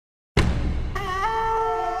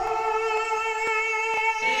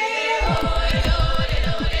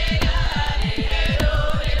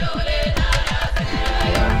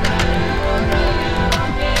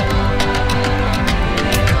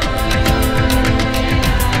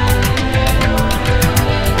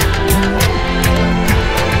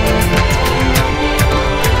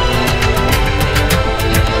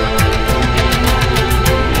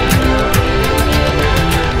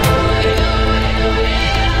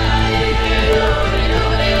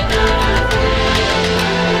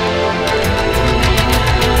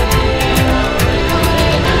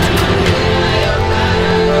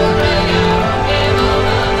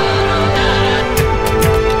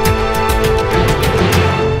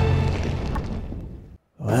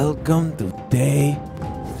Welcome to day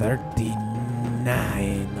 39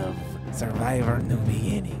 of Survivor New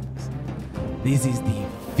Beginnings. This is the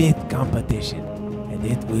 5th competition, and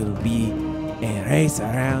it will be a race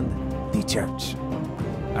around the church.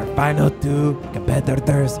 Our final 2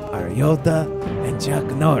 competitors are Yoda and Chuck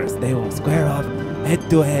Norris. They will square off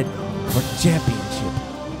head-to-head for championship,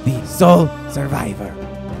 the sole survivor.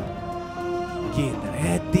 Get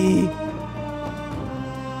ready,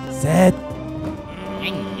 set,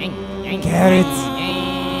 carrots,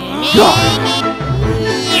 go!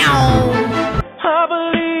 I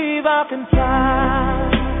believe I can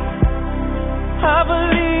fly. I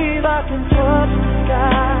believe I can touch the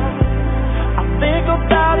sky. I think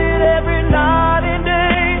about it every night and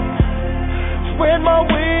day. Spread my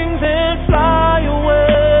wings and fly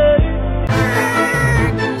away.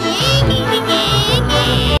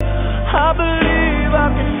 I believe I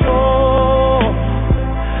can soar.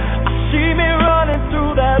 I see me running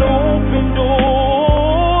through that open door.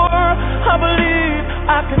 I believe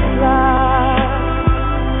I can fly.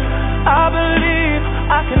 I believe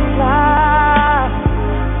I can fly.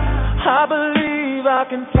 I believe I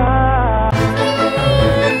can fly.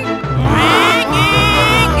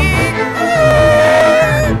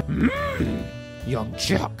 Young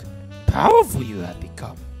Chuck, powerful you have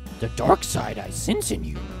become. The dark side I sense in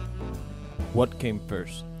you. What came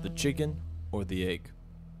first, the chicken or the egg?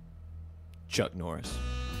 Chuck Norris.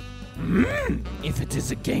 If it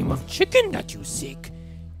is a game of chicken that you seek,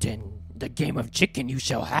 then the game of chicken you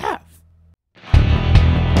shall have.